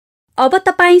अब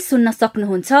तपाईँ सुन्न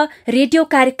सक्नुहुन्छ रेडियो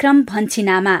कार्यक्रम भन्छिन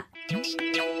आमा।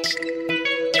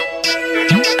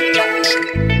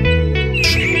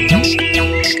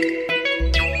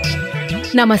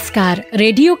 नमस्कार,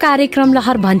 रेडियो कार्यक्रम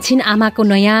लहर भन्छिन आमाको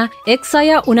नयाँ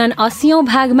 179औं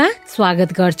भागमा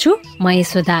स्वागत गर्छु म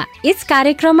यशोदा। यस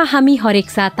कार्यक्रममा हामी हरेक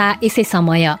साता यसै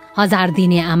समय 1000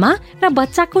 दिने आमा र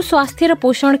बच्चाको स्वास्थ्य र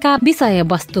पोषणका विषय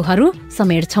वस्तुहरू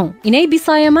समेट्छौं। यिनै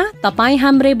विषयमा तपाईँ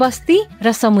हाम्रै बस्ती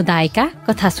र समुदायका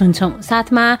कथा सुन्छौं,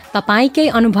 साथमा तपाईँकै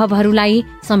अनुभवहरूलाई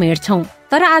समेट्छौं।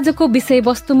 तर आजको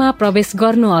विषयवस्तुमा प्रवेश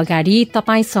गर्नु अगाडि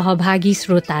तपाईँ सहभागी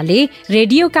श्रोताले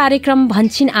रेडियो कार्यक्रम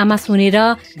भन्छिन आमा सुनेर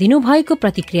दिनुभएको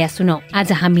प्रतिक्रिया सुनौ।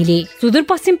 आज हामीले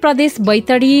सुदूरपश्चिम प्रदेश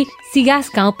बैतडी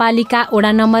सिगास गाउँपालिका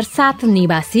वडा नम्बर 7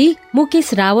 निवासी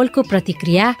मुकेश रावलको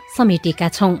प्रतिक्रिया समेटेका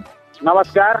छौं।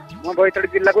 नमस्कार, म बैतडी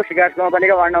जिल्लाको सिगास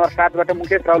गाउँपालिका वार्ड नम्बर 7 बाट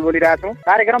मुकेश रावल बोलिरहेको छु।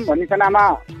 कार्यक्रम भन्छिन आमा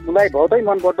मलाई बहुतै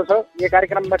मन पर्दछ। यो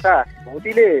कार्यक्रमबाट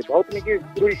भौतीले बहुत निकै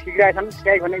कुरो सिकिरहेछन्।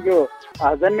 क्या भने यो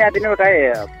जन्मदिन उठाए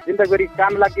जिन्दगी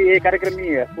काम लाग्यो ये कार्यक्रम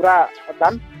पूरा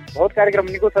दान बहुत कार्यक्रम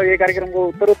निको छ। यो कार्यक्रमको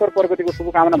उत्तरोत्तर प्रगतिको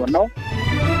शुभकामना भन्नु।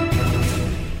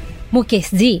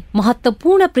 मुकेशजी,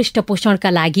 महत्वपूर्ण पृष्ठपोषणका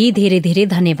लागि धेरै धेरै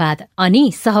धन्यवाद। अनि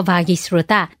सहभागी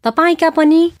श्रोता, तपाईका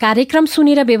पनि कार्यक्रम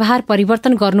सुनेर व्यवहार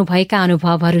परिवर्तन गर्नुभएका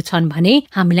अनुभवहरू छन् भने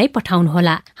हामीलाई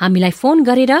पठाउनुहोला। हामीलाई फोन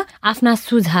गरेर आफ्ना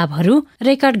सुझावहरू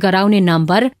रेकर्ड गराउने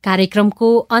नम्बर कार्यक्रमको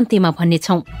अन्त्यमा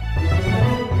भन्नेछौं।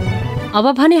 अब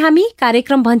भने हामी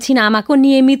कार्यक्रम भन्छिन आमाको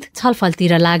नियमित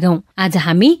छलफलतिर लागौं। आज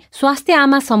हामी स्वास्थ्य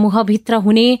आमा समूहभित्र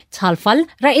हुने छलफल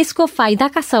र यसको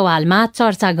फाइदाका सवालमा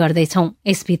चर्चा गर्दैछौं।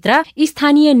 यसभित्र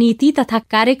स्थानीय नीति तथा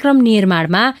कार्यक्रम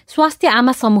निर्माणमा स्वास्थ्य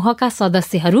आमा समूहका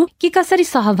सदस्यहरू के कसरी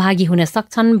सहभागी हुन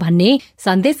सक्छन् भन्ने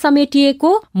सन्देश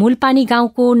समेटिएको मूलपानी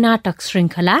गाउँको नाटक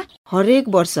श्रृंखला हरेक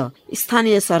वर्ष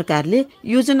स्थानीय सरकारले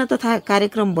योजना तथा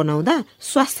कार्यक्रम बनाउँदा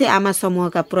स्वास्थ्य आमा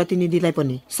समूहका प्रतिनिधिलाई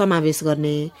पनि समावेश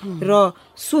गर्ने र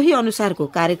सोही अनुसारको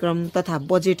कार्यक्रम तथा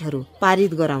बजेटहरू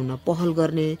पारित गराउन पहल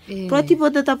गर्ने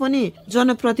प्रतिबद्धता पनि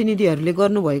जनप्रतिनिधिहरूले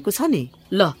गर्नुभएको छ नि।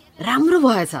 ल, राम्रो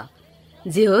भएछ।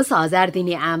 जे होस्, 1000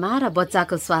 दिने आमा र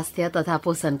बच्चाको स्वास्थ्य तथा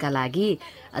पोषणका लागि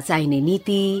चाहिने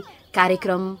नीति,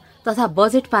 कार्यक्रम तथा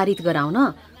बजेट पारित गराउन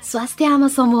स्वास्थ्य आमा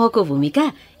समूहको भूमिका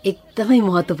एकदमै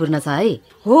महत्त्वपूर्ण छ है।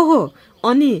 हो,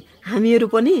 अनि हामीहरू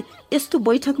पनि यस्तो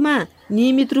बैठकमा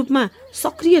नियमित रूपमा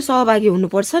सक्रिय सहभागी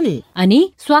हुनुपर्छ नि। अनि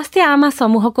स्वास्थ्य आमा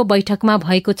समूहको बैठकमा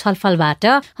भएको छलफलबाट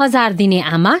 1000 दिने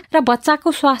आमा र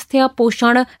बच्चाको स्वास्थ्य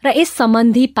पोषण र यस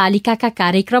सम्बन्धी पालिकाका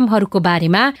कार्यक्रमहरूको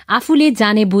बारेमा आफूले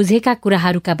जाने बुझेका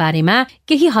कुराहरूका बारेमा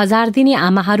केही 1000 दिने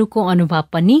आमाहरूको अनुभव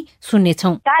पनि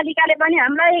सुन्नेछौं। पालिकाले पनि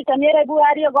हामीलाई मेरो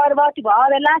बुहारी गर्भवती भयो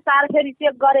बेला 4 फेरि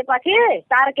चेक गरेपछि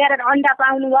 4 क्यारेट अन्डा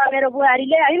पाउनु भयो मेरो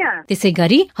बुहारीले, हैन। त्यसै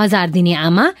गरी 1000 दिने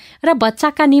आमा र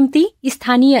बच्चाका निम्ति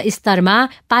स्थानीय स्तरमा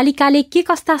पालिकाले के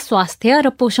कस्ता स्वास्थ्य र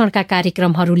पोषणका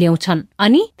कार्यक्रमहरू ल्याउँछन्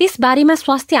अनि त्यस बारेमा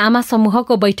स्वास्थ्य आमा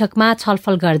समूहको बैठकमा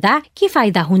छलफल गर्दा के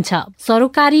फाइदा हुन्छ,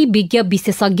 सरकारी विज्ञ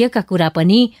विशेषज्ञका कुरा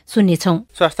पनि सुन्नेछौं।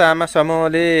 स्वास्थ्य आमा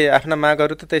समूहले आफ्ना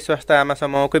मागहरू त त्यही स्वास्थ्य आमा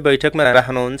समूहकै बैठकमा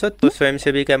राख्नुहुन्छ। त्यो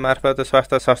स्वयंसेवीका मार्फत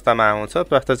स्वास्थ्य संस्थामा आउँछ,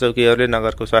 स्वास्थ्य चौकीहरूले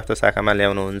नगरको स्वास्थ्य शाखामा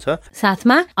ल्याउनुहुन्छ।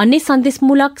 साथमा अन्य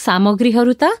सन्देशमूलक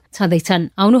सामग्रीहरू त छँदैछन्।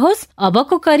 आउनुहोस्,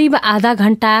 अबको करिब आधा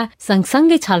घण्टा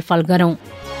सँगसँगै छलफल गरौं।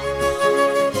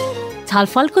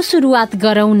 छलफलको सुरुवात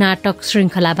गरौं नाटक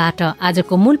श्रृंखलाबाट।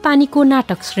 आजको मूलपानीको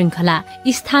नाटक श्रृंखला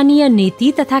स्थानीय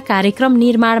नीति तथा कार्यक्रम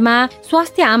निर्माणमा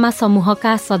स्वास्थ्य आमा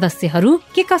समूहका सदस्यहरू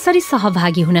के कसरी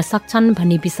सहभागी हुन सक्छन्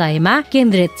भन्ने विषयमा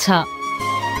केन्द्रित छ।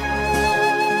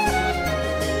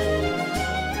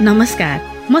 नमस्कार,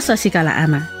 म शशिकला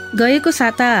आमा। गएको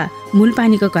साता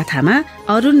मूलपानीको कथामा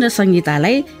अरुण र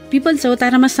संगीतालाई पिपल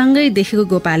चौतारामा सँगै देखेको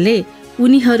गोपालले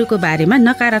उनीहरूको बारेमा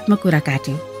नकारात्मक कुरा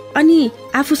काट्यो अनि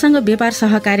आफूसँग व्यापार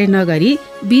सहकार्य नगरी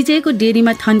विजयको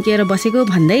डेरीमा थन्किएर बसेको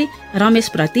भन्दै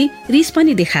रमेशप्रति रिस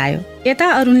पनि देखायो। यता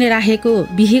अरुणले राखेको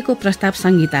बिहेको प्रस्ताव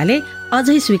संगीताले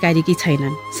अझै स्वीकारेकी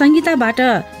छैनन्। संगीताबाट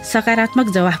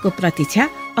सकारात्मक जवाफको प्रतीक्षा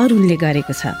अरुणले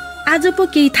गरेको छ। आज पो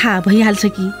केही थाहा भइहाल्छ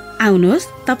कि। आउनुहोस्,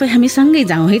 तपाईँ हामी सँगै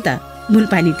जाउँ है त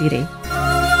मूलपानीतिरै।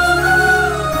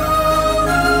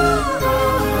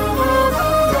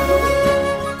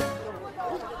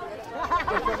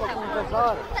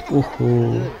 ओहो,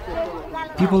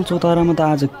 पिपल चौतारामा त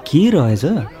आज के रहेछ?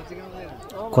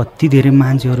 कति धेरै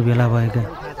मान्छेहरू भेला भएका।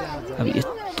 अब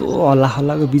यस्तो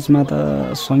हल्लाखल्लाको बिचमा त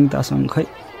संहितासँग खै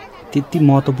त्यति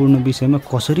महत्त्वपूर्ण विषयमा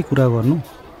कसरी कुरा गर्नु?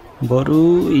 बरु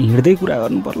हिँड्दै कुरा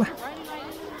गर्नु पर्ला।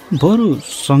 बरु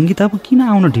संगीता पो किन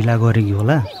आउन ढिला गरेकी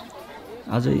होला?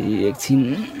 अझै एकछिन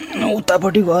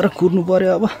उतापट्टि गएर कुर्नु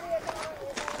पर्यो। अब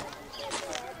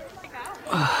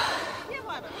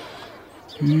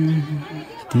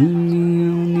तिमी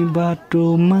आउने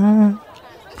बाटोमा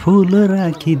फुल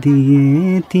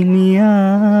राखिदिए तिमी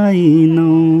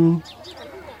आइनौ,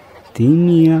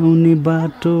 तिमी आउने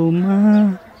बाटोमा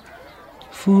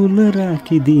फुल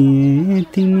राखिदिए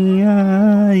तिमी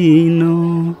आइनौ।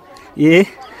 ए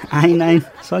आइन आइन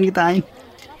सङ्गीता आइन।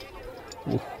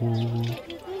 ओहो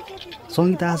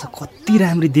सङ्गीता आज कति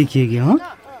राम्री देखियो कि हँ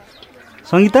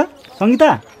सङ्गीता? सङ्गीता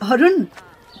अरुण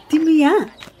तिमी यहाँ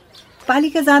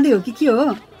पालिका जाँदै हो कि के हो?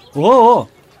 हो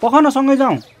पखन सँगै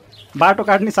जाउँ, बाटो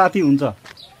काट्ने साथी हुन्छ।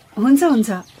 हुन्छ हुन्छ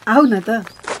आऊ न त।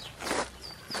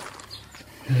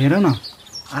 हेर न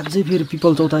अझै फेरि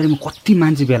पिपल चौतारीमा कति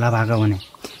मान्छे भेला भएको भने।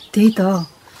 त्यही त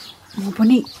म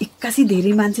पनि एक्कासी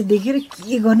धेरै मान्छे देखेर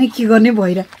के गर्ने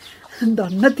भइरा।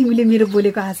 धन्न तिमीले मेरो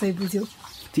बोलेको आशय बुझ्यौ।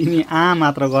 तिमी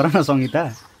मात्र गर न सङ्गीता,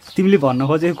 तिमीले भन्न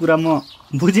खोजेको कुरा म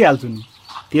बुझिहाल्छु नि।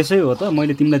 त्यसै हो त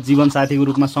मैले तिमीलाई जीवनसाथीको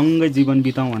रूपमा सँगै जीवन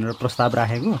बिताउँ भनेर प्रस्ताव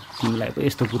राखेको। तिमीलाई त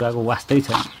यस्तो कुराको वास्तै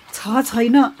छैन।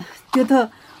 छैन त्यो त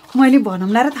मैले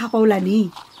भनौँला र थाहा पाउला नि।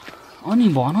 अनि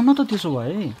भन न त त्यसो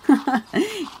भए।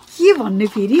 के भन्ने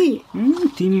फेरि?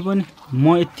 तिमी पनि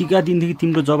म यतिका दिनदेखि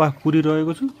तिम्रो जवाफ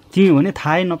कुरिरहेको छु, तिमी भने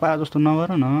थाहै नपाए जस्तो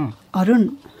नगर न। अरुण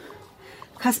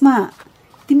खासमा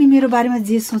तिमी मेरो बारेमा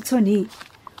जे सोच्छौ नि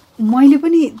मैले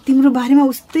पनि तिम्रो बारेमा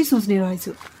उस्तै सोच्ने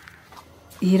रहेछु।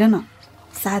 हेर न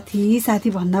साथी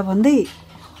भन्दा भन्दै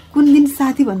कुन दिन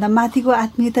साथी भन्दा माथिको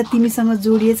आत्मीयता तिमीसँग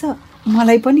जोडिएछ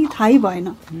मलाई पनि थाहै भएन।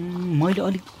 मैले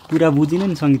अलिक कुरा बुझिनँ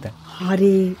नि सङ्गीता।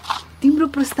 अरे तिम्रो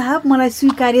प्रस्ताव मलाई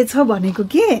स्वीकार्य छ भनेको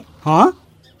के?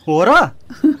 हो र?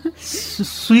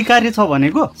 स्वीकार्य छ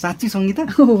भनेको साँच्ची सङ्गीता?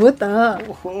 हो त।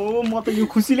 ओहो म त यो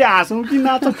खुसीले हाँसौँ कि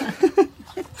नाच।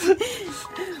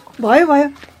 भयो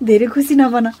धेरै खुसी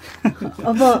नबन।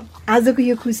 अब आजको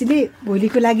यो खुसीले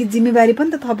भोलिको लागि जिम्मेवारी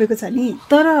पनि त थपेको छ नि।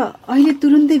 तर अहिले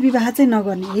तुरुन्तै विवाह चाहिँ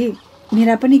नगर्ने है।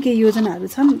 मेरा पनि केही योजनाहरू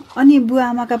छन् अनि बुवा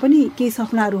आमाका पनि केही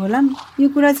सपनाहरू होलान्। यो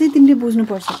कुरा चाहिँ तिमीले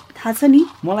बुझ्नुपर्छ, थाहा छ नि?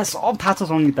 मलाई सब थाहा छ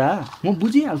सङ्गीता, म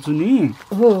बुझिहाल्छु नि।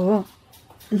 हो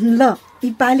ल यी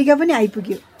पालिका पनि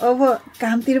आइपुग्यो, अब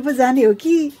कामतिर पो जाने हो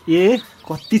कि? ए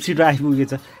कति छिटो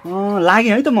आइपुगेछ।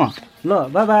 लाग्यो है त म। ल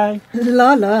बाई बाई।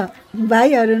 ल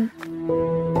बाई अरुण।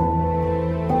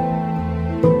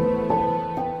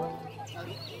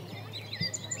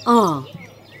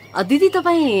 दिदी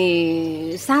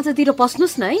तपाईँ साँझतिर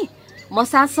पस्नुहोस् न है, म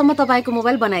साँझसम्म तपाईँको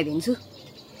मोबाइल बनाइदिन्छु।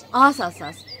 हस्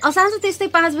साँझ त्यस्तै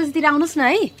 5 बजीतिर आउनुहोस् न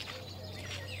है।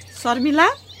 शर्मिला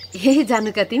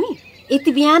जानु का तिमी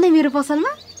यति बिहानै मेरो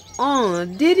पसलमा?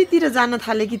 डेरीतिर जान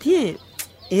थालेकी थिएँ।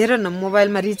 हेर न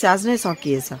मोबाइलमा रिचार्ज नै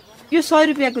सकिएछ। यो 100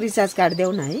 रुपियाँको रिचार्ज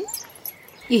काटिदेऊ न है।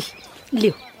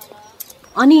 लिऊ।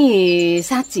 अनि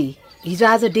साँच्ची हिजो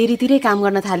आज डेरीतिरै काम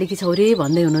गर्न थालेकी छौ रे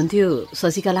भन्दै हुनुहुन्थ्यो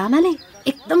शशिकला आमाले।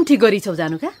 एकदम ठिक गरिछौ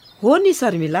जानुका। हो नि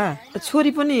शर्मिला,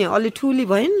 छोरी पनि अलि ठुली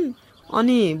भइन्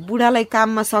अनि बुढालाई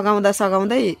काममा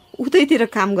सघाउँदै उतैतिर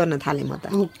काम गर्न थाले म त।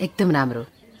 एकदम राम्रो।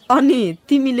 अनि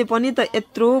तिमीले पनि त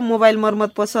यत्रो मोबाइल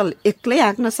मर्मत पसल एक्लै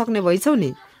हाँक्न सक्ने भइछौ नि।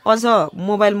 अझ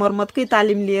मोबाइल मर्मतकै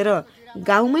तालिम लिएर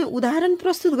गाउँमै उदाहरण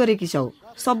प्रस्तुत गरेकी छौ।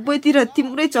 सबैतिर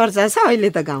तिम्रै चर्चा छ अहिले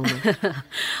त गाउँमा।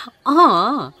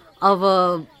 अब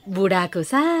बुढाको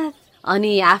साथ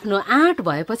अनि आफ्नो आँट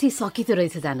भएपछि सकिँदो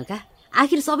रहेछ जानुका।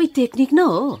 आखिर सबै टेक्निक न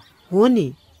हो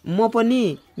नि। म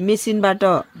पनि मेसिनबाट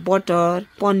बटर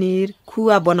पनिर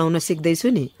खुवा बनाउन सिक्दैछु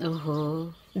नि।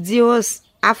 जे होस्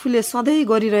आफूले सधैँ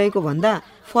गरिरहेको भन्दा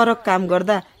फरक काम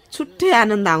गर्दा छुट्टै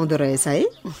आनन्द आउँदो रहेछ है।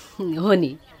 हो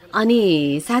नि।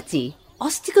 अनि साँच्ची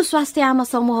अस्तिको स्वास्थ्य आमा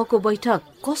समूहको बैठक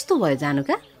कस्तो भयो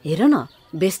जानुका? हेर न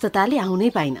व्यस्तताले आउनै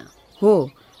पाइन। हो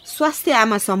स्वास्थ्य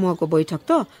आमा समूहको बैठक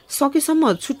त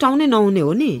सकेसम्म छुट्याउनै नहुने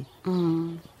हो नि।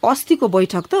 अस्तिको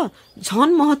बैठक त झन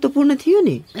महत्त्वपूर्ण थियो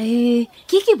नि।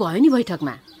 के भयो नि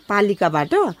बैठकमा?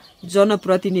 पालिकाबाट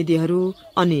जनप्रतिनिधिहरू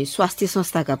अनि स्वास्थ्य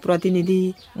संस्थाका प्रतिनिधि,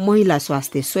 महिला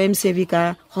स्वास्थ्य स्वयंसेविका,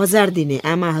 1000 दिने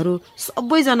आमाहरू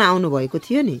सबैजना आउनु भएको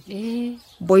थियो नि।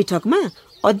 बैठकमा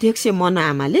अध्यक्ष मना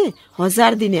आमाले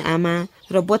 1000 दिने आमा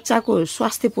र बच्चाको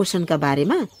स्वास्थ्य पोषणका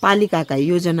बारेमा पालिकाका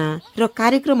योजना र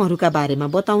कार्यक्रमहरूका बारेमा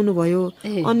बताउनु भयो।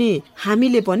 अनि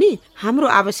हामीले पनि हाम्रो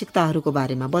आवश्यकताहरूको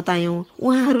बारेमा बतायौं।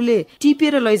 उहाँहरूले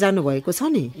टिपेर लैजानु भएको छ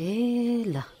नि।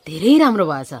 ल धेरै राम्रो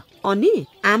भएछ। अनि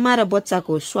आमा र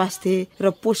बच्चाको स्वास्थ्य र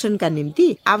पोषणका निम्ति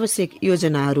आवश्यक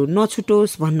योजनाहरू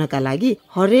नछुटोस् भन्नका लागि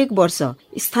हरेक वर्ष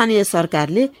स्थानीय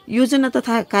सरकारले योजना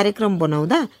तथा कार्यक्रम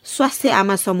बनाउँदा स्वास्थ्य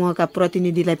आमा समूहका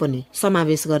प्रतिनिधिलाई पनि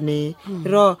समावेश गर्ने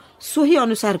र सोही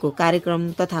अनुसारको कार्यक्रम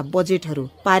तथा बजेटहरू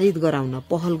पारित गराउन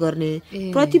पहल गर्ने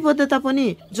प्रतिबद्धता पनि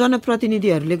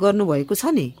जनप्रतिनिधिहरूले गर्नुभएको छ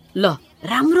नि। ल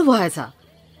राम्रो भएछ।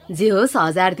 जे होस्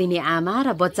 1000 दिने आमा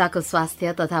र बच्चाको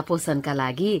स्वास्थ्य तथा पोषणका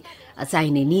लागि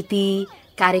चाहिने नीति,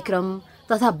 कार्यक्रम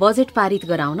तथा बजेट पारित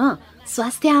गराउन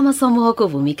स्वास्थ्य आमा समूहको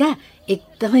भूमिका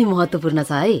एकदमै महत्त्वपूर्ण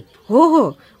छ है। हो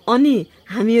अनि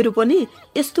हामीहरू पनि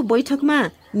यस्तो बैठकमा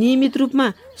नियमित रूपमा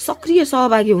सक्रिय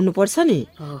सहभागी हुनुपर्छ नि।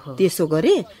 त्यसो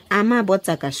गरे आमा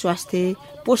बच्चाका स्वास्थ्य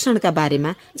पोषणका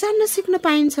बारेमा जान्न सिक्न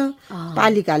पाइन्छ।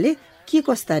 पालिकाले के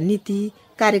कस्ता नीति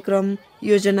कार्यक्रम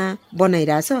योजना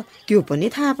बनाइरहेछ त्यो पनि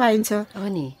थाहा पाइन्छ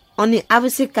अनि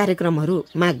आवश्यक कार्यक्रमहरू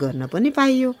माग गर्न पनि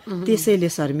पाइयो। त्यसैले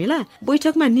शर्मिला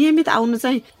बैठकमा नियमित आउन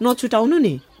चाहिँ नछुटाउनु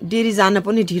नि। डेरी जान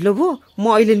पनि ढिलो भयो, म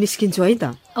अहिले निस्किन्छु है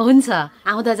त। हुन्छ,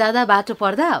 आउँदा जाँदा बाटो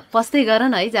पर्दा पस्दै गर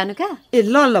न है जानुका। ए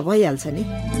ल भइहाल्छ नि।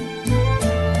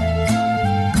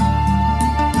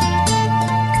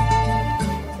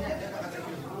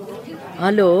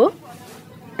 हेलो,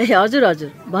 ए हजुर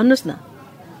भन्नुहोस् न।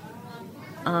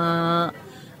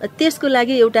 त्यसको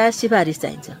लागि एउटा सिफारिस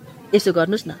चाहिन्छ। यसो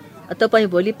गर्नुहोस् न, तपाईँ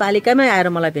भोलि पालिकामै आएर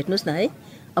मलाई भेट्नुहोस् न है।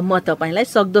 म तपाईँलाई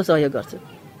सक्दो सहयोग गर्छु।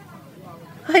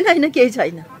 होइन केही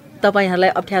छैन,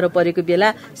 तपाईँहरूलाई अप्ठ्यारो परेको बेला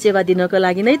सेवा दिनको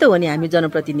लागि नै त हो नि हामी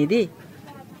जनप्रतिनिधि।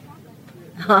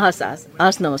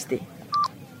 हस् नमस्ते।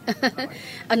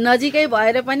 नजिकै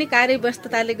भएर पनि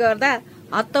कार्यव्यस्तताले गर्दा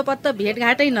हत्तपत्त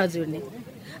भेटघाटै नजुर्ने,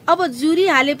 अब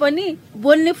जुरिहाले पनि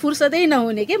बोल्ने फुर्सदै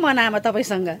नहुने के मनामा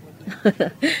तपाईँसँग।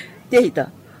 त्यही त,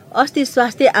 अस्ति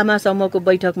स्वास्थ्य आमा समूहको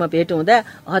बैठकमा भेट हुँदा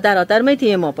हतारमै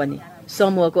थिएँ म पनि।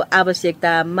 समूहको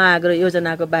आवश्यकता माग र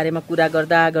योजनाको बारेमा कुरा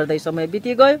गर्दा गर्दै समय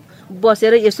बितिगयो।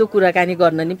 बसेर यसो कुराकानी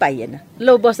गर्न नि पाइएन।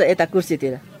 लौ बस यता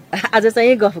कुर्सीतिर, आज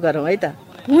चाहिँ गफ गरौँ है त।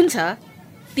 हुन्छ,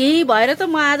 त्यही भएर त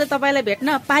म आज तपाईँलाई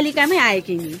भेट्न पालिकामै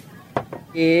आएकी नि।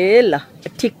 ए ल,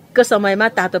 ठिक्क समयमा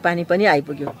तातो पानी पनि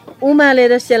आइपुग्यो।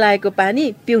 उमालेर सेलाएको पानी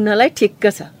पिउनलाई ठिक्क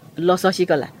छ। ल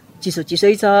शशिकला,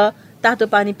 चिसै छ, तातो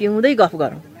पानी पिउँदै गफ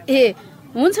गरौँ। ए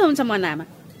हुन्छ मनामा।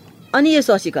 अनि यो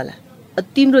शशिकला,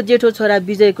 तिम्रो जेठो छोरा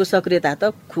विजयको सक्रियता त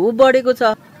खुब बढेको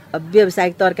छ।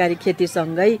 व्यावसायिक तरकारी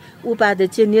खेतीसँगै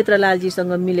उपाध्यक्ष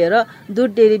नेत्रलालजीसँग मिलेर दुध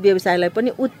डेरी व्यवसायलाई पनि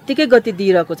उत्तिकै गति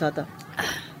दिइरहेको छ त।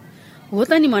 हो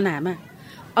त नि मनामा,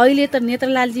 अहिले त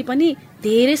नेत्रलालजी पनि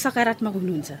धेरै सकारात्मक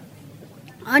हुनुहुन्छ।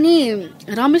 अनि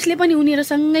रमेशले पनि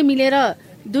उनीहरूसँगै मिलेर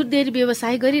दुध डेरी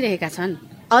व्यवसाय गरिरहेका छन्।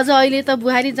 अझ अहिले त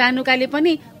बुहारी जानुकाले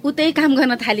पनि उतै काम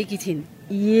गर्न थालेकी छिन्।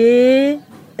 ए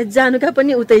जानुका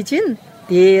पनि उतै छिन्,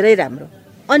 धेरै राम्रो।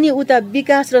 अनि उता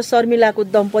विकास र शर्मिलाको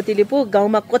दम्पतिले पो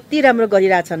गाउँमा कति राम्रो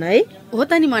गरिरहेछन् है। हो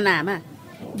त नि मनामा,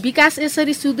 विकास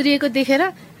यसरी सुध्रिएको देखेर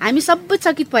हामी सबै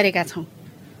चकित परेका छौँ।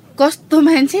 कस्तो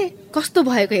मान्छे, कस्तो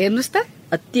भएको हेर्नुहोस् त।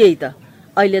 त्यही त,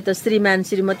 अहिले त श्रीमान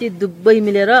श्रीमती दुबै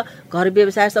मिलेर घर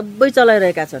व्यवसाय सबै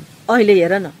चलाइरहेका छन्। अहिले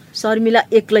हेर न, शर्मिला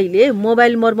एक्लैले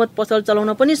मोबाइल मर्मत पसल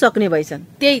चलाउन पनि सक्ने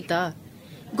भइछन्। त्यही त,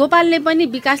 गोपालले पनि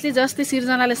विकासले जस्तै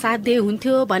सिर्जनाले साथ दिए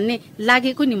हुन्थ्यो भन्ने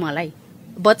लागेको नि मलाई।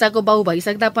 बच्चाको बाउ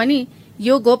भइसक्दा पनि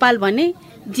यो गोपाल भने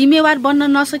जिम्मेवार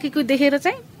बन्न नसकेको देखेर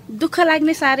चाहिँ दुःख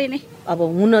लाग्ने साह्रै नै। अब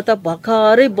हुन त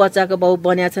भर्खरै बच्चाको बाउ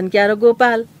बन्या छन् क्या र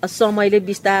गोपाल। समयले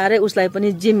बिस्तारै उसलाई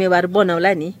पनि जिम्मेवार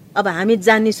बनाउला नि। अब हामी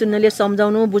जान्ने सुन्नेले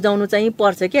सम्झाउनु बुझाउनु चाहिँ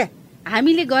पर्छ क्या।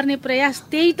 हामीले गर्ने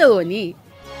प्रयास त्यही त हो नि।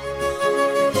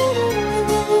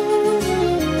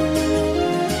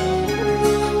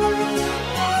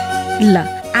 ल,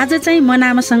 आज चाहिँ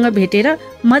मनामासँग भेटेर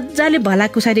मजाले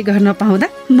भलाकुसारी गर्न पाउँदा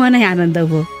मनै आनन्द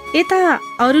भयो। यता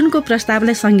अरुणको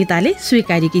प्रस्तावलाई संगीताले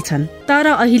स्वीकारेकी छन्, तर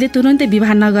अहिले तुरन्तै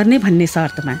विवाह नगर्ने भन्ने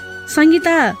शर्तमा।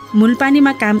 संगीता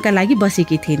मूलपानीमा कामका लागि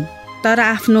बसेकी थिइन्, तर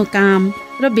आफ्नो काम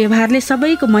र व्यवहारले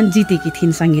सबैको मन जितेकी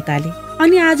थिइन् संगीताले।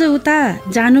 अनि आज उता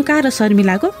जानुका र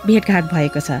शर्मिलाको भेटघाट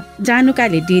भएको छ।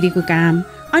 जानुकाले डेरीको काम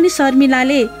अनि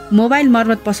शर्मिलाले मोबाइल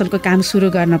मर्मत पसलको काम सुरु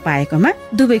गर्न पाएकोमा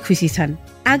दुवै खुसी छन्।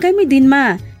 आगामी दिनमा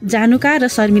जानुका र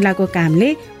शर्मिलाको कामले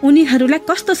उनीहरूलाई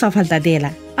कस्तो सफलता दिएला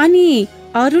अनि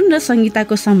अरुण र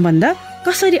संगीताको सम्बन्ध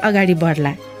कसरी अगाडि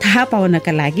बढ्ला थाहा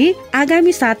पाउनका लागि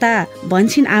आगामी साता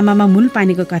भन्छिन आमामा मूल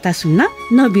पानीको कथा सुन्न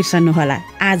नबिर्सनुहोला।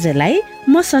 आजलाई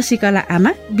म शशिकला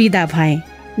आमा बिदा भएँ।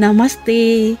 नमस्ते।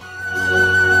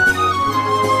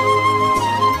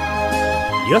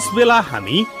 यस बेला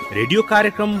हामी रेडियो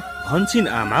कार्यक्रम भन्छिन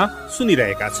आमा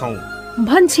सुनिरहेका छौं।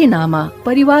 भन्छिन आमा,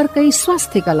 परिवारकै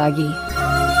स्वास्थ्यका लागि।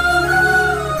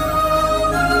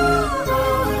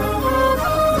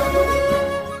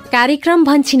 कार्यक्रम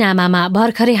भन्छिन आमामा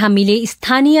भर्खरै हामीले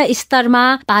स्थानीय स्तरमा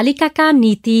पालिकाका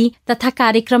नीति तथा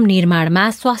कार्यक्रम निर्माणमा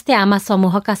स्वास्थ्य आमा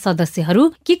समूहका सदस्यहरू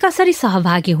के कसरी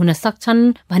सहभागी हुन सक्छन्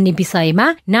भन्ने विषयमा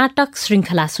नाटक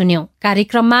श्रृङ्खला सुन्यौं।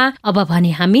 कार्यक्रममा अब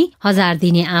भने हामी 1000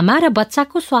 दिने आमा र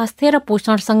बच्चाको स्वास्थ्य र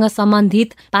पोषणसँग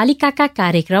सम्बन्धित पालिकाका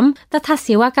कार्यक्रम तथा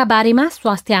सेवाका बारेमा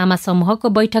स्वास्थ्य आमा समूहको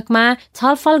बैठकमा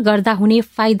छलफल गर्दा हुने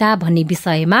फाइदा भन्ने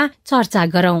विषयमा चर्चा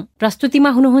गरौं। प्रस्तुतिमा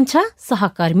हुनुहुन्छ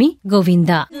सहकर्मी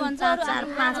गोविन्द।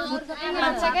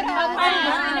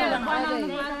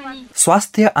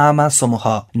 स्वास्थ्य आमा समूह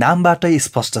नामबाटै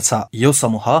स्पष्ट छ, यो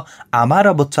समूह आमा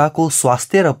र बच्चाको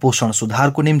स्वास्थ्य र पोषण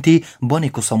सुधारको निम्ति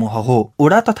बनेको समूह हो।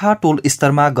 ओडा तथा टोल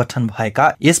स्तरमा गठन भएका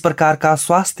यस प्रकारका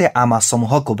स्वास्थ्य आमा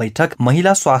समूहको बैठक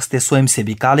महिला स्वास्थ्य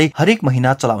स्वयंसेविकाले हरेक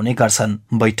महिना चलाउने गर्छन्।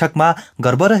 बैठकमा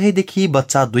गर्भ रहेदेखि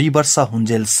बच्चा 2 वर्ष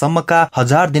हुन्जेलसम्मका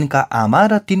 1000 दिनका आमा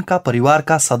र तिनका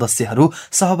परिवारका सदस्यहरू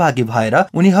सहभागी भएर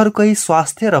उनीहरूकै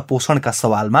स्वास्थ्य र पोषणका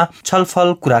सवालमा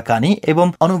छलफल, कुराकानी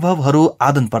एवं अनुभवहरू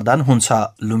आदान प्रदान हुन्छ।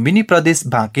 लुम्बिनी प्रदेश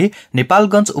बाँके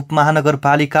नेपालगञ्ज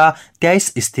उपमहानगरपालिका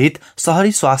 23 स्थित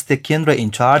शहरी स्वास्थ्य केन्द्र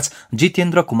इंचार्ज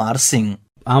जितेन्द्र कुमार सिंह।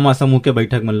 आमा समूह के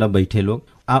बैठक मतलब बैठे लोग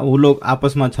वो लोग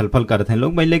आपस में छलफल करते हैं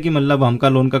लोग पहले कि मतलब हमका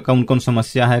लोन का कौन कौन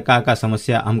समस्या है, का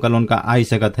समस्या हमका लोन का आई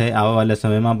सकत है, आने वाले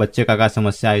समय में बच्चे का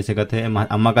समस्या आई सकत है,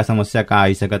 अम्मा का समस्या का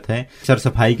आई सकत है, सर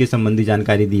सफाई के संबंधी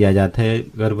जानकारी दिया जाता है,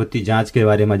 गर्भवती जांच के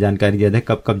बारे में जानकारी दिया जाता है,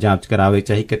 कब कब जांच करावे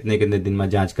चाहिए, कितने कितने दिन में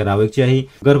जांच करावे चाहिए,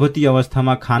 गर्भवती अवस्था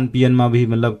में खान पियन में भी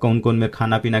मतलब कौन कौन में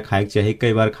खाना पीना खाए चाहिए,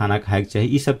 कई बार खाना खाए चाहिए,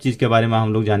 ये सब चीज के बारे में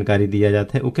हम लोग जानकारी दिया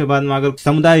जाता है। उसके बाद में अगर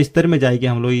समुदाय स्तर में जाएगी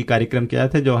हम लोग ये कार्यक्रम किया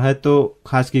जाता है जो है, तो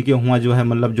खास करके हुआ जो है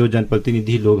मतलब जो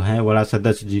जनप्रतिनिधि लोग हैं, बड़ा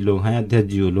सदस्य जी लोग हैं, अध्यक्ष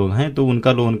जी लोग हैं, तो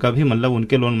उनका लोन का भी मतलब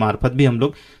उनके लोन मार्फत भी हम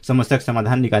लोग समस्या का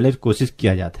समाधान निकालने की कोशिश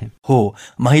किया जाता है। हो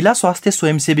महिला स्वास्थ्य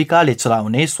स्वयंसेविकाले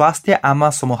चलाउने स्वास्थ्य आमा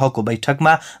समूहको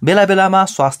बैठकमा बेला बेलामा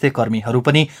स्वास्थ्य कर्मीहरू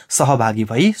पनि सहभागी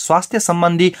भई स्वास्थ्य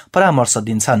सम्बन्धी परामर्श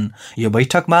दिन्छन्। यो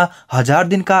बैठकमा 1000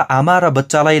 दिनका आमा र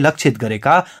बच्चालाई लक्षित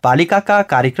गरेका पालिकाका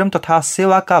कार्यक्रम तथा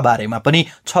सेवाका बारेमा पनि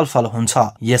छलफल हुन्छ।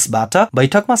 यसबाट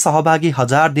बैठकमा सहभागी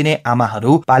 1000 दिने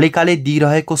आमाहरू पालिकाले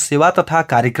दिइरहेको सेवा तथा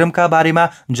कार्यक्रमका बारेमा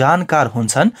जानकार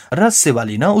हुन्छन् र सेवा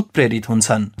लिन उत्प्रेरित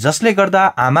हुन्छन्, जसले गर्दा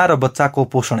आमा र बच्चाको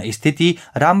पोषण स्थिति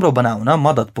राम्रो बनाउन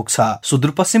मद्दत पुग्छ।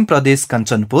 सुदूरपश्चिम प्रदेश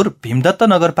कञ्चनपुर भीमदत्त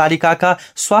नगरपालिकाका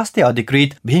स्वास्थ्य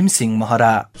अधिकृत भीमसिंह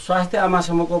महरा। स्वास्थ्य आमा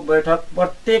समूहको बैठक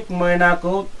प्रत्येक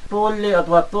महिनाको टोलले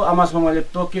अथवा तो आमा समूहले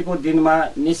तोकेको दिनमा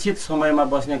निश्चित समयमा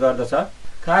बस्ने गर्दछ।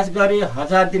 खास गरी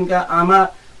 1000 दिनका आमा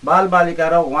बाल बालिका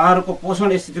र उहाँहरूको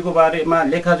पोषण स्थितिको बारेमा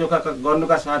लेखाजोखा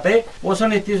गर्नुका साथै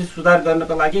पोषण स्थिति सुधार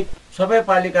गर्नका लागि सबै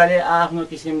पालिकाले आफ्नो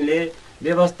किसिमले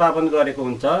व्यवस्थापन गरेको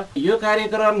हुन्छ। यो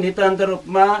कार्यक्रम नितान्त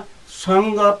रूपमा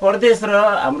संघ, प्रदेश र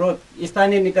हाम्रो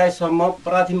स्थानीय निकायसम्म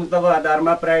प्राथमिकताको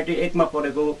आधारमा प्रायोरिटी 1 मा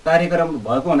परेको कार्यक्रम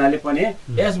भएको हुनाले पनि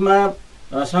यसमा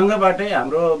संघबाटै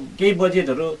हाम्रो केही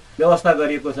बजेटहरू व्यवस्था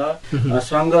गरिएको छ।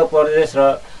 संघ, प्रदेश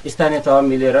र स्थानीय तह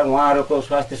मिलेर उहाँहरूको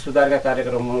स्वास्थ्य सुधारका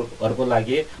कार्यक्रमहरूको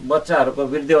लागि बच्चाहरूको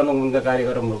वृद्धि अनुगमनका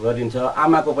कार्यक्रमहरू गरिन्छ।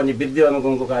 आमाको पनि वृद्धि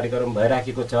अनुगमनको कार्यक्रम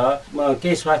भइराखेको छ।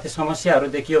 केही स्वास्थ्य समस्याहरू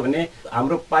देखियो भने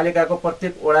हाम्रो पालिकाको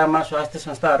प्रत्येक वडामा स्वास्थ्य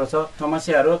संस्थाहरू छ।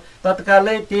 समस्याहरू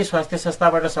तत्कालै त्यही स्वास्थ्य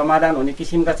संस्थाबाट समाधान हुने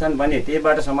किसिमका छन् भने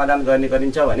त्यहीबाट समाधान गर्ने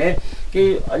गरिन्छ भने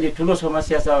केही अलि ठुलो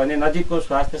समस्या छ भने नजिकको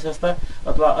स्वास्थ्य संस्था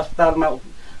अथवा अस्पतालमा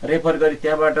रेफर गरी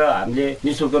त्यहाँबाट हामीले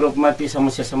निःशुल्क रूपमा ती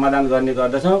समस्या समाधान गर्ने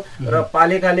गर्दछौँ र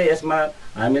पालिकाले यसमा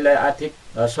हामीलाई आर्थिक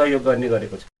सहयोग गर्ने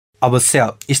गरेको छ। अवश्य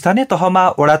स्थानीय तहमा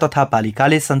वडा तथा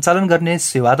पालिकाले सञ्चालन गर्ने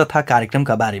सेवा तथा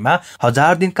कार्यक्रमका बारेमा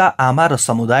 1000 दिनका आमा र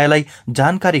समुदायलाई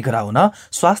जानकारी गराउन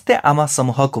स्वास्थ्य आमा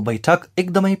समूहको बैठक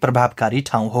एकदमै प्रभावकारी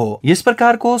ठाउँ हो। यस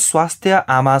प्रकारको स्वास्थ्य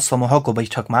आमा समूहको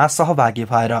बैठकमा सहभागी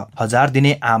भएर 1000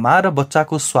 दिने आमा र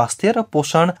बच्चाको स्वास्थ्य र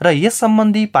पोषण र यस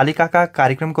सम्बन्धी पालिकाका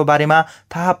कार्यक्रमको बारेमा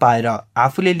थाहा पाएर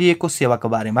आफूले लिएको सेवाको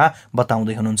बारेमा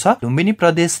बताउँदै हुनुहुन्छ लुम्बिनी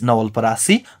प्रदेश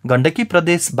नवलपरासी, गण्डकी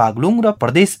प्रदेश बागलुङ र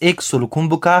प्रदेश 1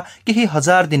 सोलुखुम्बुका केही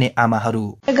 1000 दिने आमाहरू।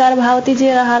 गर्भवती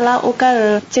जे रहला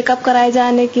ओकर चेकअप कराए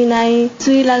जाने कि नहीं,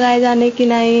 सुई लगाए जाने कि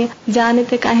नहीं, जाने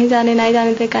ते काहे जाने, नहीं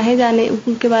जाने ते काहे जाने,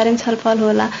 उनके बारे में छलफल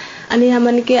होला। अनि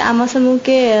हमन के आमा समूह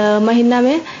के महीना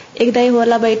में एक दाई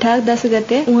होला बैठक 10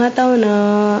 गते। वहाँ तौन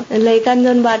लइकन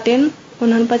जौन बाटेन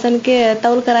उन्हन पचन के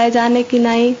तौल कराए जाने कि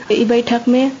नहीं। ई बैठक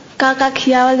में का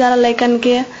खियावल जाला लइकन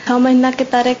के 6 महीना के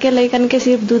तरह के लइकन के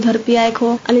सिर्फ दूध और पियाए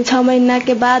खो, अनि 6 महीना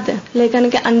के बाद लइकन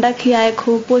के अंडा खियाए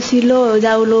खो, पोसिलो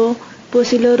जाउलो,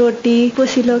 पोसिलो रोटी,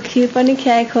 पोसिलो खीर पनि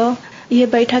खियाए खो। ये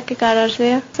बैठक के कारण से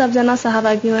सब जना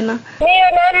सहभागी होना। मेरो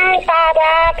नाम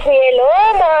तारा फुएल हो।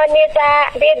 म नेता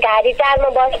बेदघारी 4 मा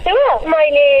बस्छु।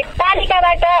 मैले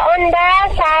पालिकाबाट अन्डा,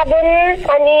 साबुन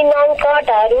अनि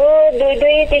नङकटहरू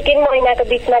 2-2 महिनाको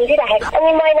बिचमा लिइराखेको।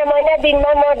 अनि महिना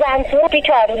दिनमा म जान्छु,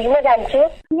 पिठोहरू लिन जान्छु।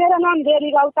 मेरो नाम देवी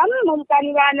गौतम,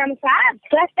 मुलकानी वार्ड नम्बर 7।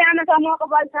 स्वास्थ्य आमा समूहको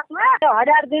बैठकमा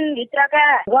 1000 दिनभित्रका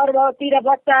गर्भवती र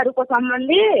बच्चाहरूको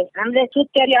सम्बन्धी हामीले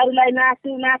सुत्केरीहरूलाई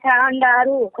मासु, माछा,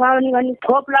 अन्डाहरू खुवाउने भनी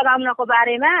खोप लगाउनको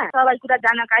बारेमा सबै कुरा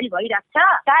जानकारी भइरहेको छ।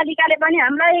 पालिकाले पनि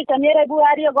हामीलाई मेरो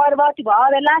बुहारी गर्भवती भयो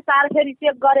बेला 4 फेरि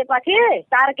चेक गरेपछि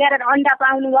 4 क्यारेट अन्डा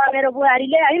पाउनु भयो मेरो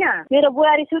बुहारीले हैन। मेरो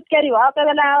बुहारी सुत्केरी भएको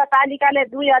बेला पालिकाले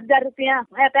 2000 रुपियाँ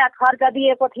यातायात खर्च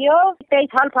दिएको थियो।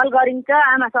 त्यही छलफल गरिन्छ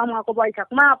आमा समूहको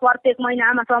बैठकमा। प्रत्येक महिना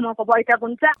आमा समूहको बैठक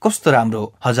हुन्छ। कस्तो राम्रो,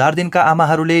 1000 दिनका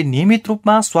आमाहरूले नियमित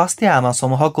रूपमा स्वास्थ्य आमा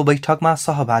समूहको बैठकमा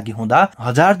सहभागी हुँदा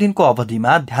 1000 दिनको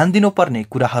अवधिमा ध्यान दिनुपर्ने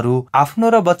कुराहरू, आफ्नो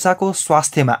र बच्चाको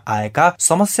स्वास्थ्यमा आएका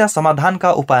समस्या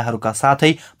समाधानका उपायहरूका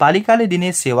साथै पालिकाले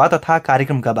दिने सेवा तथा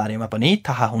कार्यक्रमका बारेमा पनि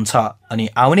थाहा हुन्छ। अनि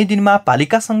आउने दिनमा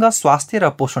पालिकासँग स्वास्थ्य र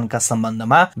पोषणका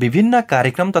सम्बन्धमा विभिन्न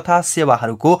कार्यक्रम तथा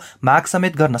सेवाहरूको माग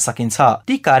समेत गर्न सकिन्छ।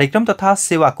 ती कार्यक्रम तथा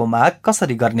सेवाको माग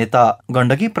कसरी गर्ने त?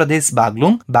 गण्डकी प्रदेश बागलुङ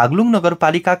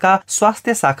नगरपालिकाका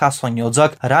स्वास्थ्य शाखा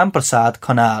संयोजक रामप्रसाद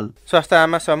खनाल। स्वास्थ्य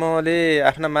आमा समूहले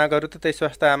आफ्ना मागहरू त त्यही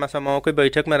स्वास्थ्य आमा समूहकै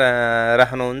बैठकमा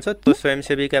राख्नुहुन्छ। त्यो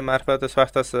स्वयंसेवीका मार्फत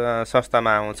स्वास्थ्य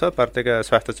संस्थामा आउँछ, प्रत्येक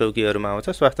स्वास्थ्य चौकीहरूमा आउँछ।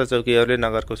 स्वास्थ्य चौकीहरूले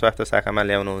नगरको स्वास्थ्य शाखामा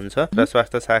ल्याउनुहुन्छ र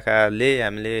स्वास्थ्य शाखाले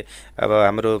हामीले अब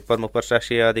हाम्रो प्रमुख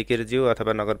प्रशासकीय अधिकारीज्यू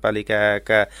अथवा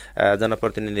नगरपालिकाका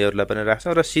जनप्रतिनिधिहरूलाई पनि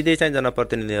राख्छौँ र सिधै चाहिँ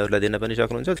जनप्रतिनिधिहरूलाई दिन पनि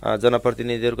सक्नुहुन्छ।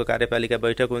 जनप्रतिनिधिहरूको कार्यपालिका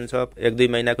बैठक हुन्छ, 1-2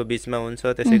 महिनाको बिचमा हुन्छ।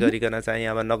 त्यसै गरिकन चाहिँ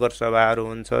अब नगरसभाहरू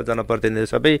हुन्छ, जनप्रतिनिधि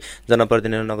सबै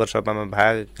जनप्रतिनिधि नगरसभामा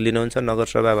भाग लिनुहुन्छ।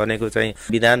 नगरसभा भनेको चाहिँ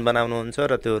विधान बनाउनुहुन्छ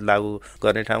र त्यो लागू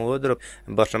गर्ने ठाउँ हो र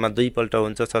वर्षमा 2 पल्ट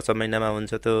हुन्छ, 6 महिनामा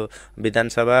हुन्छ त्यो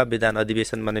विधानसभा। विधान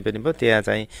अधिवेशन भने पनि भयो, त्यहाँ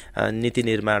चाहिँ नीति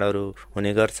निर्माणहरू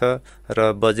हुने गर्छ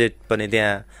र बजेट पनि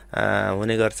त्यहाँ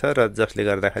हुने गर्छ र जसले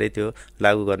गर्दाखेरि त्यो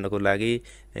लागू गर्नको लागि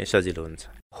सजिलो हुन्छ।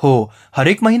 हो,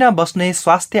 हरेक महिना बस्ने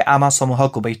स्वास्थ्य आमा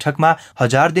समूहको बैठकमा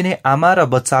 1000 दिने आमा र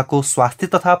बच्चाको स्वास्थ्य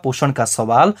तथा पोषणका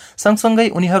सवाल सँगसँगै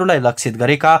उनीहरूलाई लक्षित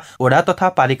गरेका वडा तथा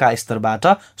पालिका स्तरबाट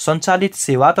सञ्चालित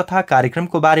सेवा तथा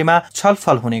कार्यक्रमको बारेमा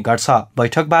छलफल हुने गर्छ।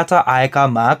 बैठकबाट आएका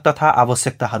माग तथा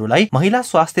आवश्यकताहरूलाई महिला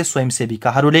स्वास्थ्य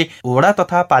स्वयंसेविकाहरूले वडा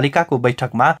तथा पालिकाको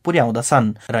बैठकमा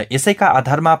पुर्याउँदछन् र यसैका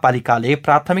आधारमा पालिकाले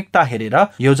प्राथमिकता हेरेर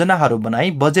योजनाहरू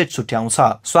बनाई बजेट छुट्याउँछ।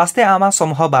 स्वास्थ्य आमा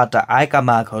समूहबाट आएका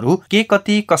मागहरू के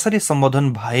कति कसरी सम्बोधन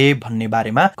भए भन्ने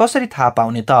बारेमा कसरी थाहा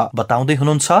पाउने त? बताउँदै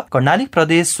हुनुहुन्छ कर्णाली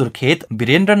प्रदेश सुर्खेत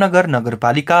वीरेन्द्रनगर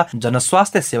नगरपालिका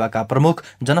जनस्वास्थ्य सेवाका प्रमुख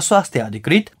जनस्वास्थ्य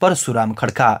अधिकृत परशुराम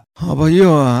खड्का। अब यो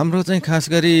हाम्रो चाहिँ खास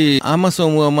गरी आमा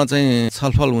समूहमा चाहिँ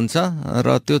छलफल हुन्छ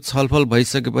र त्यो छलफल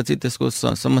भइसकेपछि त्यसको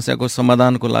समस्याको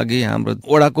समाधानको लागि हाम्रो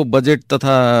वडाको बजेट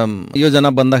तथा योजना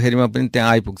बन्दाखेरिमा पनि त्यहाँ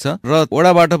आइपुग्छ र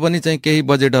वडाबाट पनि चाहिँ केही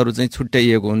बजेटहरू चाहिँ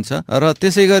छुट्याइएको हुन्छ र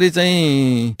त्यसै गरी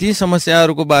चाहिँ ती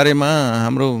समस्याहरूको बारेमा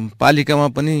हाम्रो पालिकामा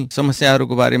पनि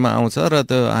समस्याहरूको बारेमा आउँछ र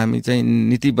त्यो हामी चाहिँ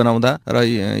नीति बनाउँदा र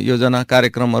योजना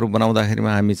कार्यक्रमहरू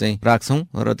बनाउँदाखेरिमा हामी चाहिँ राख्छौँ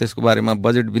र त्यसको बारेमा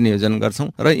बजेट विनियोजन गर्छौँ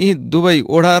र यी दुवै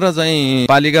वडा र चाहिँ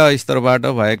पालिका स्तरबाट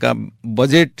भएका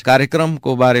बजेट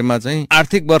कार्यक्रमको बारेमा चाहिँ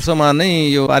आर्थिक वर्षमा नै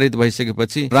यो पारित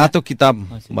भइसकेपछि रातो किताब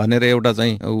भनेर एउटा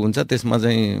चाहिँ हुन्छ। त्यसमा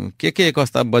चाहिँ के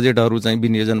कस्ता बजेटहरू चाहिँ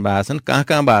विनियोजन भएका छन्,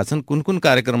 कहाँ भएका छन्, कुन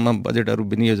कार्यक्रममा बजेटहरू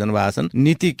विनियोजन भएका छन्,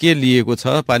 नीति के लिएको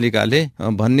छ पालिकाले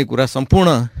भन्ने कुरा सम्पूर्ण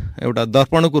एउटा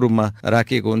दर्पणको रूपमा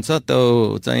राखिएको हुन्छ।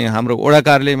 त्यो चाहिँ हाम्रो वडा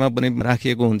कार्यालयमा पनि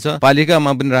राखिएको हुन्छ,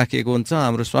 पालिकामा पनि राखिएको हुन्छ,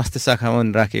 हाम्रो स्वास्थ्य शाखामा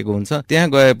पनि राखिएको हुन्छ। त्यहाँ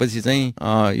गएपछि चाहिँ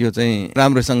यो चाहिँ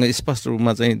राम्रोसँग स्पष्ट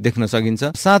रूपमा चाहिँ देख्न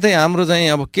सकिन्छ। साथै हाम्रो चाहिँ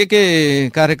अब के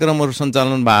कार्यक्रमहरू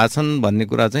सञ्चालन भएका छन् भन्ने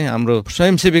कुरा चाहिँ हाम्रो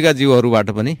स्वयंसेविका जीवहरूबाट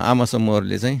पनि आमा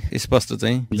समूहहरूले चाहिँ स्पष्ट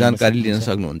चाहिँ जानकारी लिन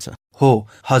सक्नुहुन्छ। हो,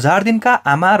 1000 दिनका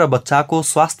आमा र बच्चाको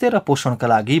स्वास्थ्य र पोषणका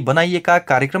लागि बनाइएका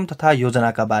कार्यक्रम तथा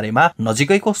योजनाका बारेमा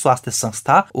नजिकैको स्वास्थ्य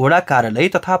संस्था, वडा कार्यालय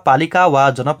तथा पालिका वा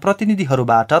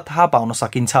जनप्रतिनिधिहरूबाट थाहा पाउन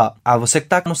सकिन्छ।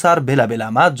 आवश्यकता अनुसार बेला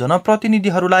बेलामा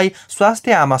जनप्रतिनिधिहरूलाई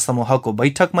स्वास्थ्य आमा समूहको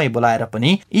बैठकमै बोलाएर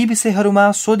पनि यी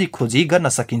विषयहरूमा सोधी खोजी गर्न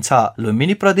सकिन्छ।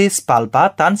 लुम्बिनी प्रदेश पाल्पा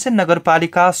तानसेन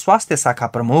नगरपालिका स्वास्थ्य शाखा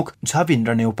प्रमुख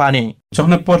झविन्द्र नेउपाने।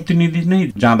 जनप्रतिनिधि नै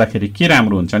जाँदाखेरि के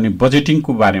राम्रो हुन्छ अनि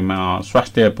बजेटिङको बारेमा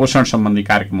स्वास्थ्य पोषण सम्बन्धी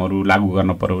कार्यक्रमहरू लागू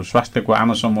गर्न पर्यो, स्वास्थ्यको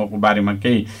आमा समूहको बारेमा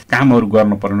केही कामहरू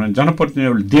गर्नु पर्यो भने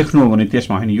जनप्रतिनिधिहरूले देख्नु हो भने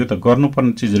त्यसमा होइन यो त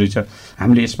गर्नुपर्ने चिज रहेछ,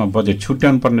 हामीले यसमा बजेट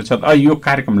छुट्याउनु पर्ने छ, यो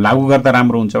कार्यक्रम लागू गर्दा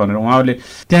राम्रो हुन्छ भनेर उहाँहरूले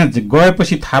त्यहाँ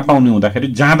गएपछि थाहा पाउने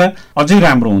हुँदाखेरि जाँदा अझै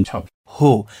राम्रो हुन्छ।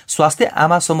 हो, स्वास्थ्य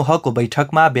आमा समूहको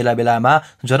बैठकमा बेला बेलामा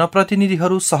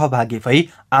जनप्रतिनिधिहरू सहभागी भई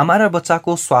आमा र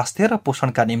बच्चाको स्वास्थ्य र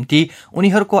पोषणका निम्ति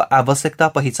उनीहरूको आवश्यकता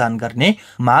पहिचान गर्ने,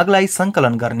 मागलाई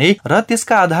संकलन गर्ने र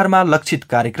त्यसका आधारमा लक्षित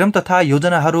कार्यक्रम तथा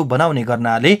योजनाहरू बनाउने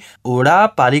गर्नाले वडा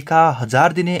पालिका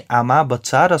 1000 दिने आमा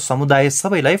बच्चा र समुदाय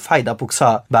सबैलाई फाइदा पुग्छ।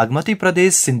 बागमती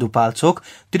प्रदेश सिन्धुपाल्चोक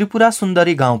त्रिपुरा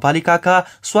सुन्दरी गाउँपालिकाका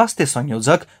स्वास्थ्य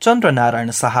संयोजक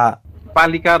चन्द्रनारायण शाह।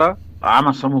 पालिका र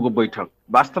आमा समूहको बैठक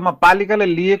वास्तवमा पालिकाले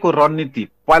लिएको रणनीति,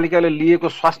 पालिकाले लिएको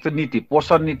स्वास्थ्य नीति,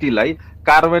 पोषण नीतिलाई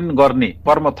कार्यान्वयन गर्ने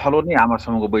कर्म थलो नै आमा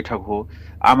समूहको बैठक हो।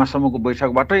 आमा समूहको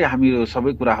बैठकबाटै हामी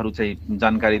सबै कुराहरू चाहिँ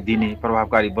जानकारी दिने,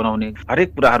 प्रभावकारी बनाउने,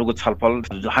 हरेक कुराहरूको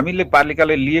छलफल, हामीले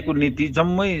पालिकाले लिएको नीति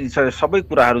जम्मै सबै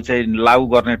कुराहरू चाहिँ लागू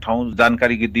गर्ने ठाउँ,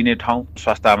 जानकारी दिने ठाउँ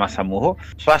स्वास्थ्य आमा समूह हो।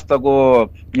 स्वास्थ्यको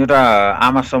एउटा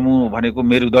आमा समूह भनेको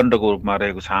मेरुदण्डको रूपमा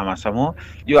रहेको छ आमा समूह।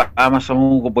 यो आमा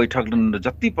समूहको बैठक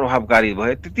जति प्रभावकारी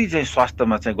भयो त्यति चाहिँ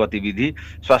स्वास्थ्यमा चाहिँ गतिविधि,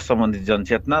 स्वास्थ्य सम्बन्धी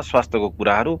जनचेतना, स्वास्थ्यको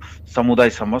कुराहरू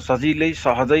समुदायसम्म सजिलै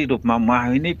सहजै रूपमा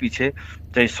महिनै पछि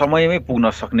चाहिँ समयमै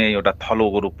पुग्न सक्ने एउटा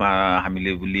थलोको रूपमा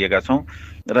हामीले लिएका छौँ।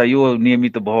 र यो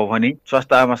नियमित भयो भने,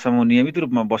 स्वास्थ्य आमा समूह नियमित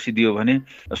रूपमा बसिदियो भने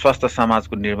स्वास्थ्य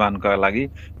समाजको निर्माणका लागि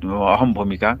अहम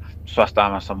भूमिका स्वास्थ्य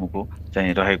आमा समूहको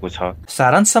चाहिँ रहेको छ।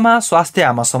 सारांशमा स्वास्थ्य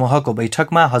आमा समूहको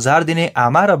बैठकमा 1000 दिने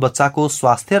आमा र बच्चाको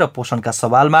स्वास्थ्य र पोषणका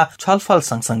सवालमा छलफल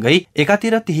सँगसँगै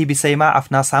एकातिर त्यही विषयमा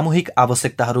आफ्ना सामूहिक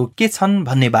आवश्यकताहरू के छन्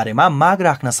भन्ने बारेमा माग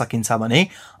राख्न सकिन्छ भने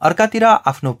अर्कातिर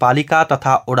आफ्नो पालिका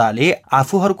तथा ओडाले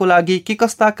आफूहरूको लागि के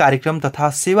कस्ता कार्यक्रम तथा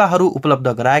सेवाहरू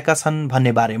उपलब्ध गराएका छन्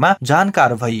भन्ने बारेमा जानकार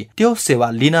भई त्यो सेवा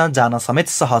लिन जान समेत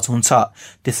सहज हुन्छ।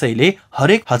 त्यसैले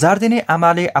हरेक 1000 दिने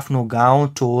आमाले आफ्नो गाउँ,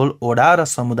 टोल, ओडा र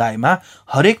समुदायमा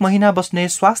हरेक महिना बस्ने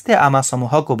स्वास्थ्य आमा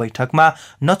समूहको बैठकमा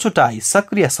नछुटाई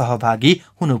सक्रिय सहभागी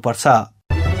हुनुपर्छ।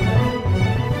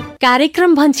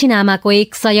 कार्यक्रम भन्छिन आमाको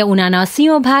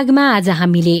 179औं भागमा आज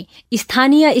हामीले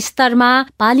स्थानीय स्तरमा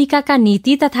पालिकाका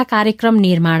नीति तथा कार्यक्रम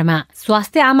निर्माणमा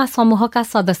स्वास्थ्य आमा समूहका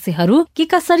सदस्यहरू के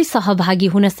कसरी सहभागी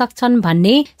हुन सक्छन्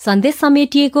भन्ने सन्देश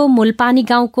समेटिएको मूलपानी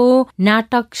गाउँको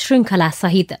नाटक श्रृंखला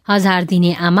सहित 1000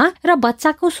 दिने आमा र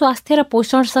बच्चाको स्वास्थ्य र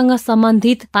पोषणसँग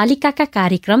सम्बन्धित पालिकाका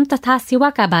कार्यक्रम तथा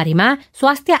सेवाका बारेमा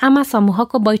स्वास्थ्य आमा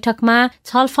समूहको बैठकमा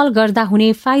छलफल गर्दा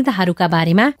हुने फाइदाहरूका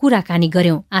बारेमा कुराकानी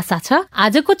गर्यौं। आशा छ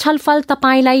आजको छलफल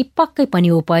तपाईलाई पक्कै पनि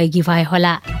उपयोगी भयो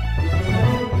होला।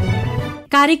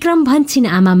 कार्यक्रम भन्छिन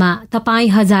आमामा तपाई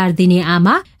 1000 दिने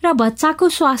आमा र बच्चाको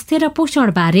स्वास्थ्य र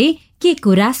पोषण बारे के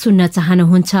कुरा सुन्न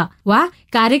चाहनुहुन्छ वा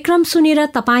कार्यक्रम सुनेर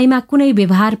तपाईमा कुनै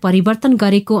व्यवहार परिवर्तन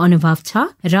गरेको अनुभव छ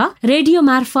र रेडियो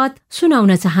मार्फत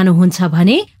सुनाउन चाहनुहुन्छ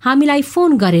भने हामीलाई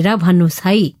फोन गरेर भन्नुहोस्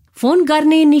है। फोन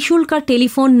गर्ने निशुल्क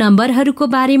टेलिफोन नम्बरहरूको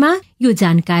बारेमा यो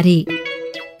जानकारी।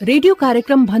 रेडियो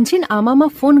कार्यक्रम भन्छिन आमामा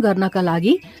फोन गर्नका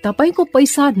लागि तपाईको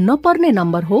पैसा नपर्ने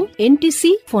नम्बर हो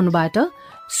एनटीसी फोनबाट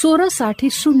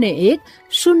 1660 01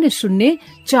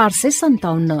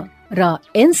 00 र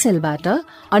एनसेलबाट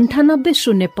 98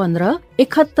 015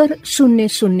 71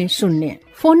 000।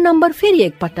 फोन नम्बर फेरि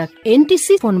एकपटक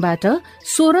एनटीसी फोनबाट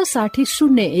 1660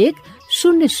 01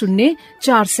 00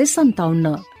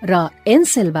 र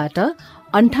एनसेलबाट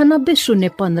 98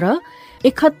 015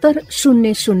 71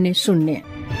 000।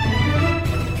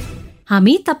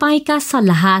 हामी तपाईका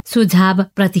सल्लाह, सुझाव,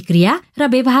 प्रतिक्रिया र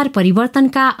व्यवहार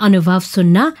परिवर्तनका अनुभव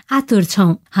सुन्न आतुर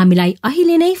छौं। हामीलाई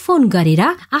अहिले नै फोन गरेर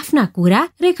आफ्ना कुरा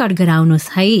रेकर्ड गराउनुहोस्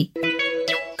है।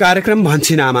 कार्यक्रम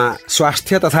भन्छिन आमा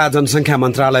स्वास्थ्य तथा जनसंख्या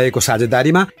मन्त्रालयको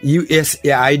साझेदारीमा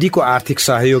USAID को आर्थिक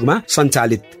सहयोगमा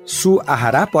सञ्चालित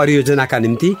सुआहारा परियोजनाका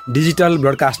निम्ति डिजिटल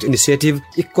ब्रोडकास्ट इनिसिएटिभ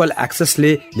इक्वल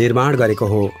एक्सेसले निर्माण गरेको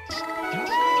हो।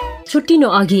 छुट्टिनु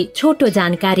अघि छोटो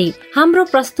जानकारी। हाम्रो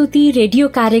प्रस्तुति रेडियो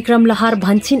कार्यक्रम लहर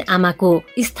भन्छिन आमाको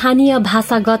स्थानीय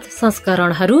भाषागत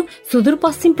संस्करणहरू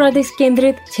सुदूरपश्चिम प्रदेश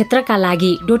केन्द्रित क्षेत्रका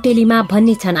लागि डोटेलीमा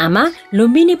भन्ने छन् आमा,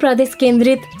 लुम्बिनी प्रदेश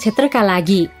केन्द्रित क्षेत्रका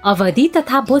लागि अवधि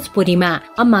तथा भोजपुरीमा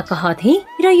अम्मा कहथे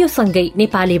र यो सँगै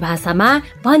नेपाली भाषामा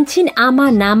भन्छिन आमा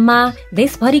नाममा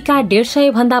देशभरिका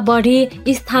 150 भन्दा बढी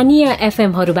स्थानीय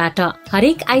एफएमहरूबाट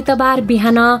हरेक आइतबार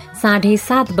बिहान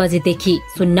 7:30 बजेदेखि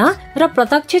सुन्न र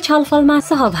प्रत्यक्ष छलफलमा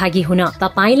सहभागी हुन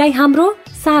तपाईलाई हाम्रो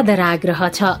सादर आग्रह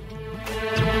छ।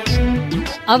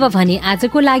 अब भने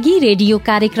आजको लागि रेडियो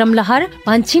कार्यक्रम लहर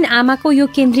भन्छिन आमाको यो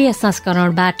केन्द्रीय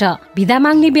संस्करणबाट बिदा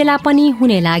माग्ने बेला पनि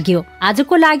हुने लाग्यो।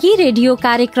 आजको लागि रेडियो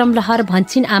कार्यक्रम लहर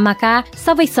भन्छिन आमाका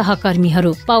सबै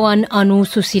सहकर्मीहरू पवन, अनु,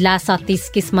 सुशीला,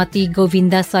 सतीश, किस्मती,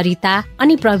 गोविन्द, सरिता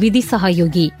अनि प्रविधि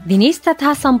सहयोगी दिनेश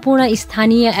तथा सम्पूर्ण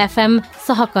स्थानीय एफएम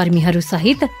सहकर्मीहरू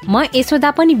सहित म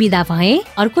यशोदा पनि बिदा भए।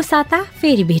 अर्को साता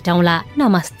फेरि भेटौँला।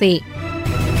 नमस्ते।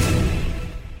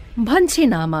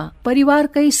 भन्छिन आमा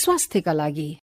परिवारकै स्वास्थ्यका लागि।